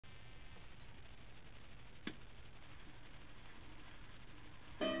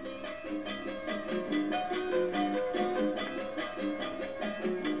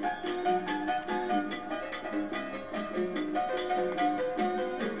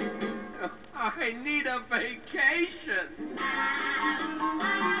a vacation.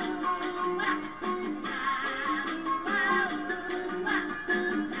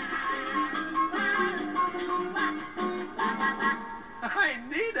 I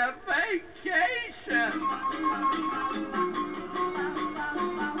need a vacation.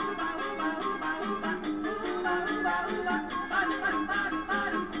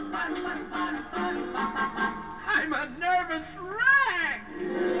 I'm a nervous wreck.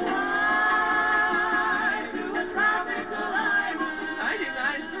 To a tropical island.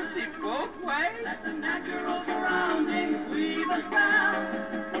 99.50 both ways. Let the natural surroundings weave a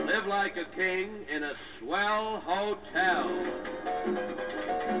spell. Live like a king in a swell hotel.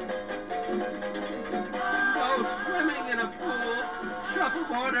 Go swimming in a pool,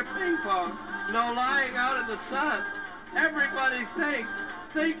 shuffleboard or ping pong. No lying out in the sun. Everybody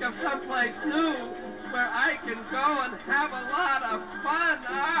think of someplace new where I can go and have a lot of fun.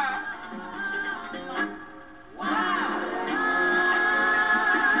 Wow!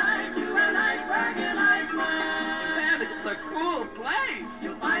 To a nice bragging Iceland. Man, it's a cool place.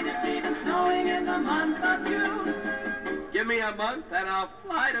 You'll find it's even snowing in the month of June. Give me a month and I'll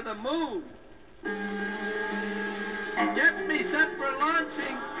fly to the moon. Get me set for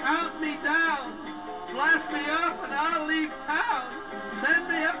launching, count me down. Blast me off and I'll leave town. Send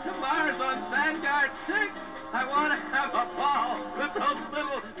me up to Mars on Vanguard 6. I want to have a ball with those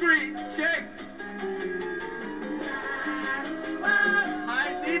little green chicks. I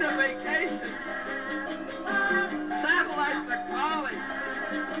need a vacation. Satellites are calling.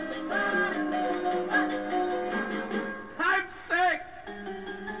 I'm sick.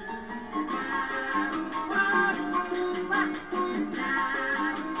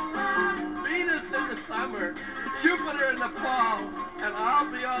 Venus in the summer, Jupiter in the fall, and I'll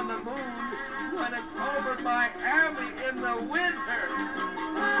be on the moon when it's over Miami in the winter.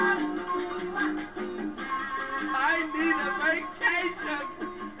 I need a vacation.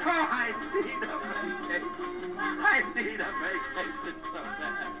 Oh, I need a vacation. I need a vacation so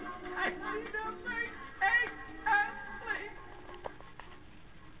bad.